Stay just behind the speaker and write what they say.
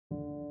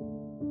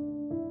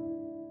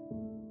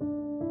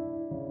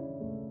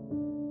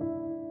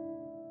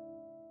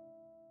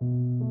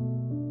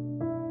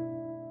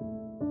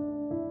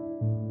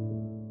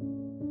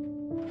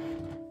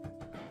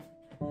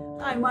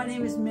Hi, my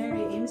name is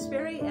Mary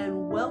Amesbury,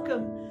 and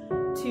welcome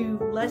to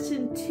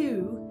Lesson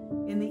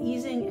 2 in the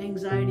Easing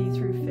Anxiety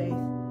Through Faith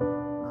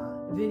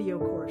video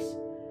course.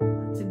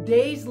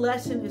 Today's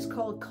lesson is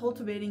called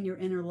Cultivating Your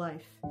Inner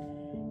Life,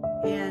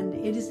 and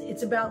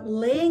it's about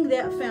laying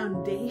that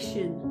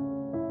foundation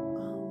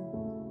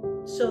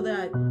so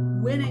that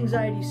when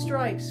anxiety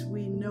strikes,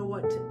 we know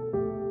where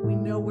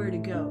to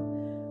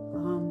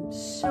go.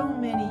 So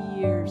many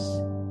years,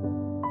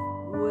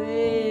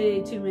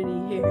 way too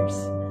many years,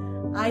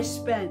 I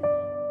spent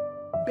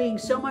being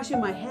so much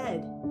in my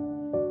head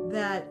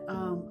that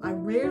I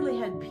rarely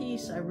had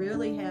peace. I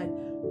rarely had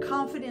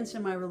confidence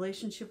in my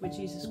relationship with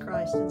Jesus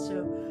Christ. And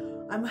so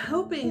I'm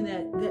hoping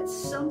that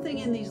something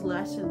in these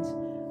lessons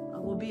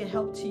will be a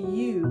help to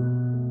you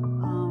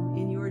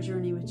in your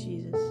journey with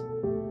Jesus.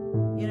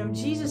 You know,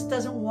 Jesus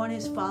doesn't want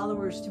his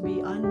followers to be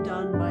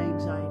undone by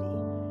anxiety.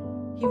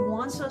 He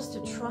wants us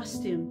to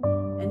trust him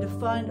and to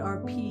find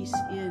our peace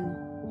in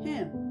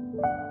him.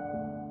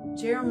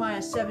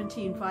 Jeremiah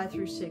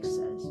 17:5-6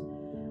 says,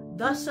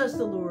 "Thus says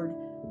the Lord,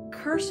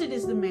 cursed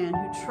is the man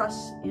who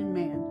trusts in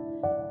man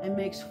and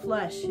makes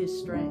flesh his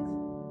strength,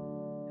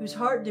 whose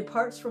heart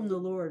departs from the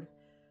Lord.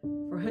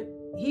 For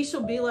he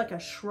shall be like a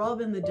shrub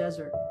in the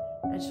desert,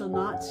 and shall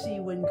not see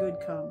when good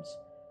comes,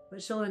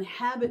 but shall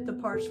inhabit the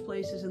parched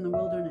places in the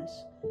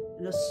wilderness,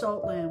 and a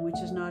salt land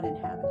which is not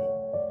inhabited."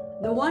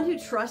 The one who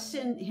trusts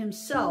in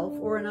himself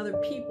or in other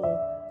people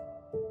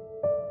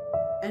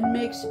and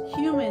makes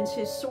humans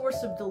his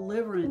source of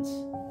deliverance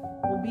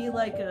will be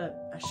like a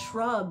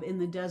shrub in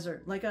the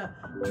desert, like a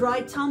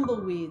dry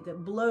tumbleweed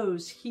that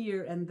blows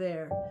here and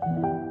there,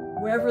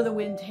 wherever the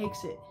wind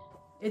takes it.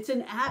 It's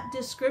an apt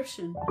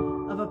description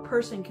of a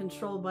person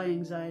controlled by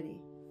anxiety.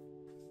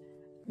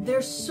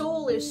 Their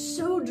soul is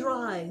so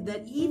dry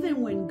that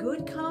even when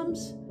good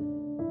comes,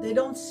 they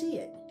don't see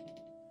it.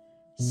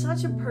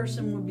 Such a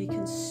person will be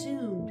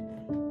consumed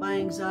by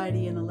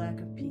anxiety and a lack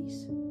of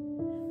peace.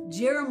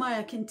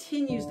 Jeremiah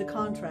continues the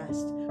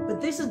contrast, but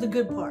this is the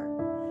good part.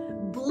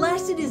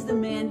 "Blessed is the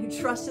man who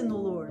trusts in the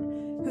Lord,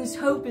 whose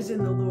hope is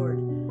in the Lord.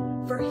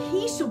 For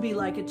he shall be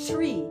like a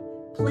tree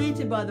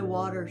planted by the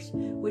waters,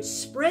 which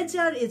spreads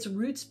out its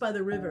roots by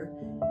the river,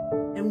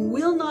 and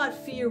will not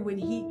fear when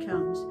heat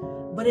comes,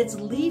 but its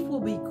leaf will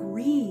be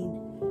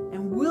green,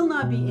 and will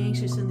not be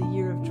anxious in the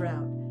year of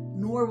drought,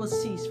 nor will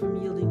cease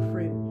from yielding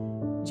fruit."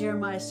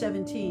 Jeremiah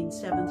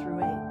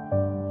 17:7-8.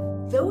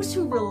 Those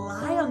who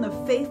rely on the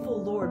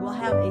faithful Lord will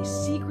have a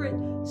secret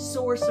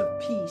source of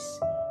peace,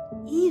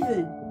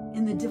 even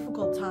in the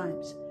difficult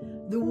times.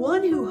 The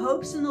one who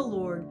hopes in the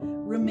Lord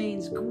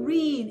remains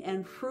green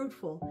and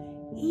fruitful,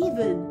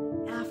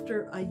 even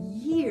after a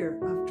year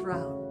of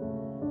drought.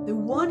 The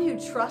one who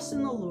trusts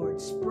in the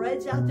Lord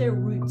spreads out their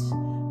roots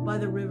by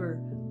the river,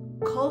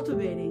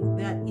 cultivating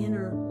that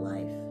inner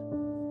life.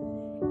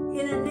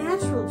 In a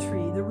natural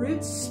tree, the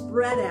roots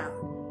spread out,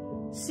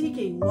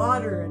 seeking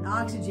water and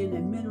oxygen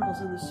and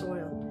minerals in the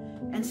soil.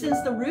 And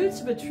since the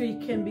roots of a tree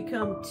can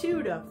become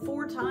 2 to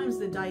 4 times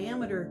the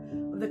diameter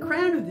of the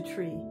crown of the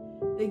tree,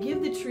 they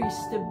give the tree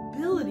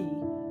stability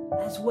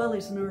as well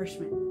as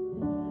nourishment.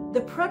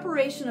 The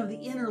preparation of the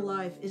inner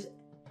life is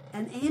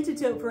an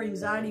antidote for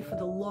anxiety for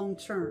the long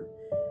term.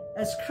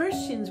 As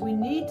Christians, we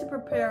need to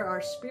prepare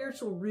our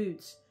spiritual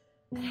roots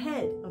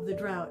ahead of the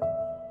drought.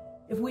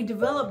 If we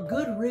develop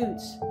good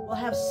roots, we'll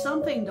have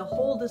something to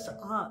hold us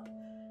up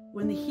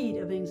when the heat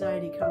of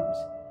anxiety comes.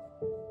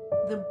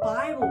 The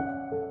Bible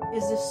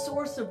is the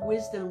source of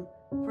wisdom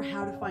for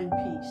how to find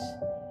peace.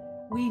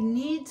 We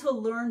need to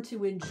learn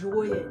to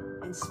enjoy it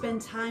and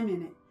spend time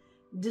in it,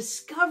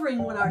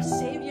 discovering what our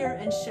Savior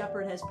and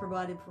Shepherd has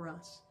provided for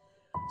us.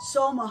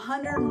 Psalm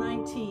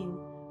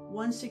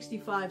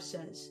 119:165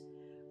 says,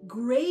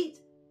 "Great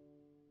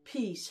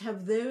peace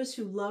have those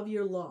who love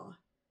your law,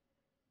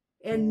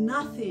 and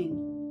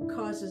nothing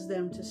causes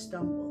them to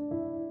stumble."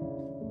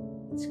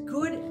 It's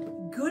good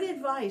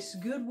advice,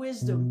 good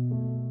wisdom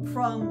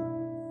from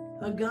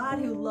a God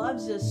who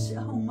loves us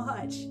so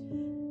much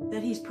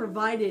that he's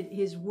provided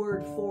his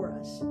word for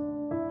us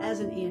as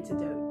an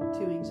antidote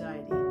to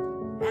anxiety,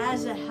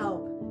 as a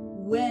help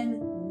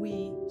when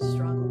we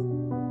struggle.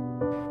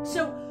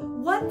 So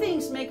what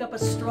things make up a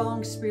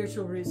strong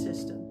spiritual root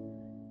system?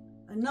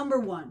 Number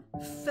 1,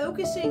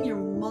 focusing your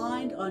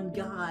mind on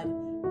God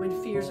when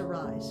fears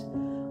arise.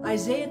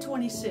 Isaiah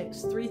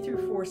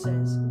 26:3-4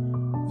 says,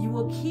 "You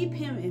will keep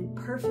him in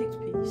perfect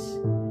peace,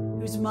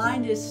 whose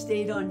mind is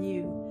stayed on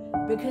you,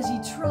 because he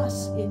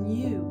trusts in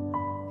you.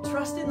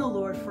 Trust in the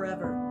Lord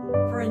forever,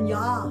 for in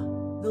Yah,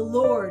 the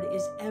Lord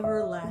is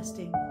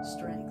everlasting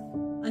strength."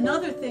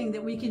 Another thing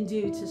that we can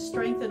do to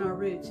strengthen our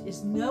roots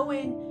is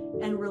knowing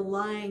and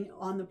relying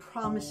on the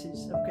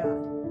promises of God.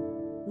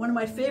 One of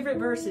my favorite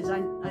verses,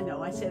 I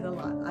know I say it a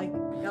lot, I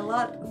got a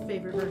lot of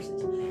favorite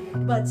verses,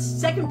 but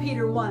 2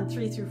 Peter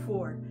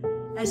 1:3-4,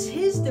 "As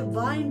his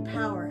divine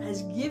power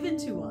has given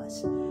to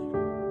us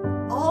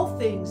all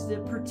things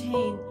that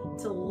pertain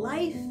to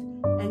life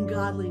and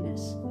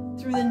godliness,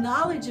 through the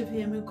knowledge of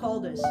him who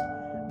called us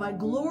by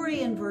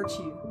glory and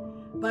virtue,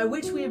 by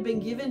which we have been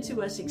given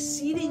to us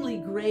exceedingly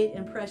great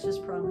and precious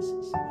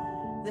promises,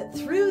 that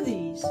through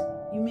these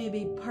you may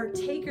be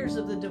partakers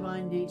of the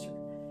divine nature,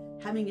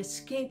 having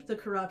escaped the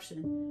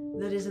corruption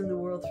that is in the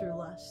world through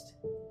lust.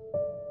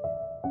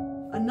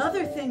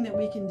 Another thing that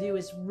we can do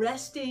is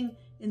resting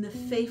in the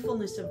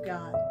faithfulness of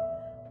God.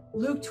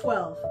 Luke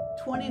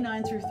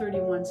 12:29 through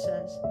 31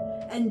 says,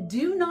 "And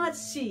do not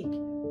seek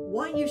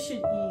what you should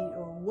eat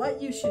or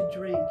what you should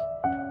drink,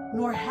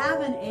 nor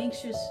have an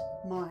anxious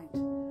mind.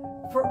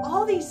 For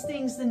all these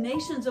things the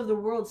nations of the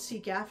world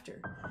seek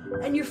after,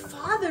 and your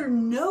Father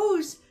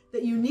knows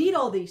that you need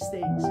all these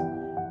things.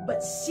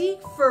 But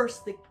seek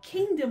first the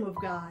kingdom of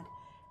God,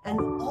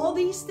 and all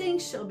these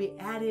things shall be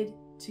added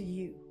to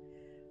you."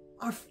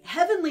 Our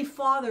Heavenly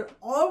Father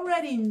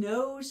already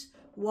knows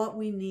what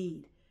we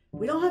need.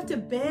 We don't have to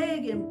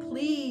beg and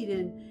plead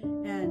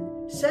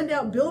and send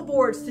out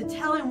billboards to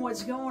tell Him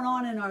what's going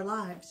on in our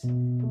lives.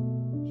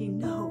 He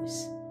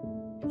knows,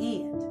 and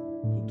He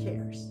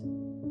cares.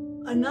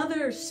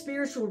 Another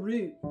spiritual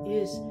root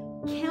is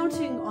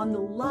counting on the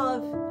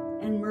love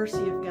and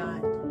mercy of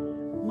God.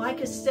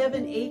 Micah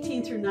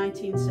 7:18 through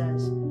 19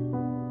 says,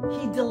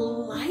 "He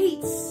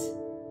delights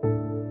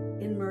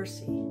in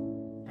mercy,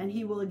 and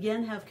He will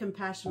again have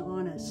compassion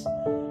on us,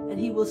 and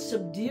He will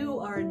subdue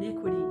our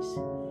iniquities.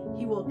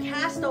 He will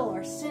cast all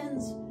our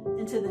sins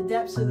into the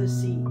depths of the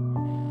sea."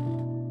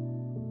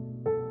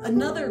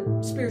 Another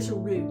spiritual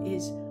root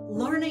is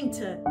learning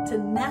to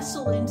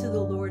nestle into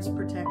the Lord's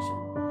protection.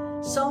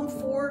 Psalm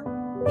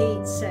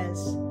 4:8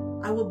 says,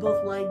 "I will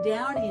both lie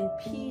down in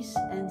peace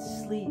and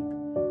sleep.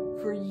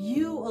 For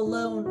you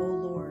alone,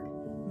 O Lord,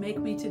 make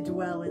me to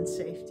dwell in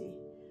safety."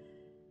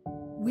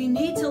 We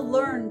need to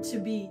learn to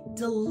be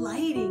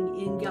delighting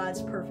in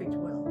God's perfect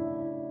will.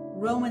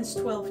 Romans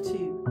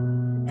 12:2,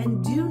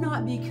 "And do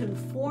not be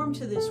conformed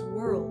to this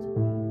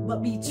world,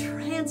 but be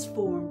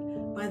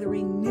transformed by the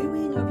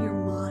renewing of your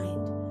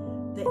mind,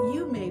 that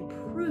you may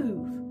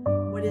prove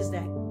what is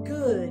that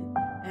good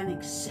and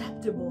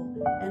acceptable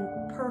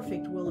and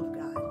perfect will of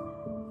God."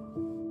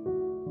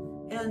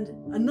 And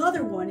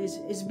another one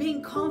is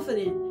being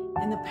confident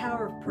in the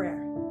power of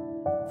prayer.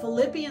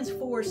 Philippians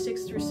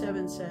 4:6 through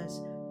 7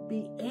 says,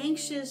 "Be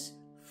anxious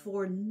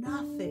for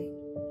nothing,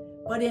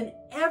 but in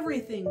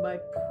everything by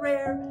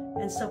prayer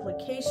and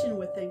supplication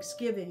with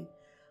thanksgiving,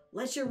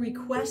 let your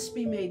requests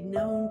be made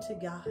known to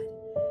God.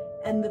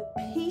 And the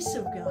peace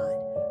of God,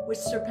 which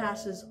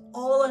surpasses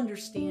all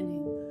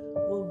understanding,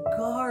 will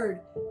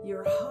guard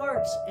your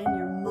hearts and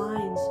your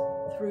minds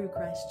through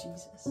Christ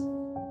Jesus."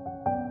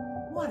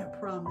 What a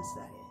promise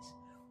that is.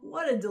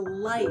 What a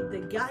delight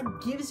that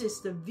God gives us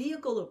the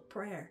vehicle of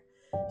prayer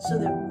so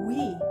that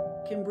we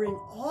can bring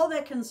all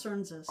that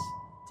concerns us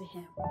to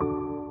Him.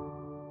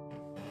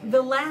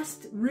 The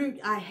last root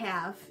I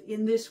have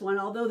in this one,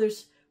 although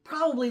there's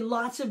probably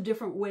lots of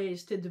different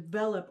ways to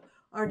develop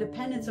our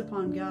dependence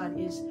upon God,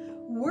 is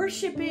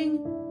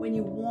worshiping when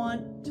you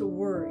want to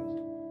worry.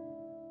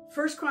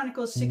 1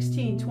 Chronicles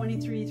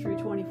 16:23 through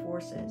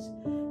 24 says,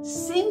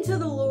 "Sing to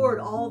the Lord,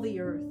 all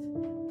the earth.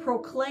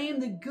 Proclaim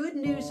the good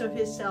news of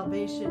His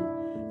salvation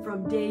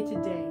from day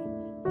to day,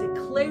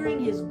 declaring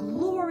His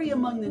glory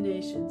among the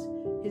nations,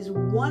 His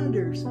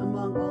wonders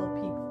among all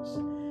peoples."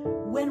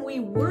 When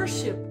we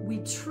worship, we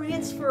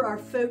transfer our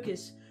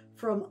focus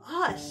from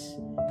us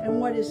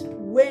and what is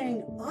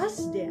weighing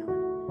us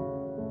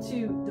down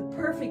to the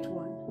perfect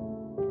one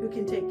who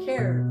can take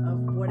care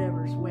of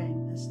whatever's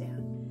weighing us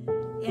down.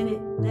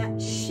 And that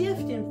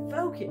shift in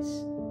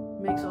focus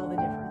makes all the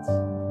difference.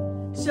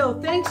 So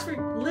thanks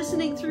for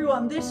listening through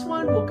on this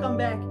one. We'll come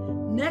back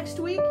next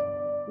week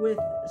with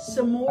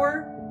some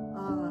more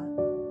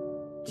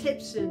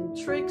tips and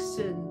tricks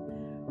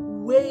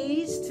and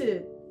ways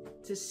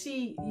to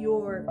see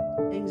your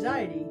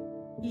anxiety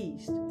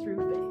eased through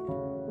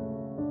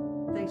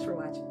faith. Thanks for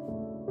watching.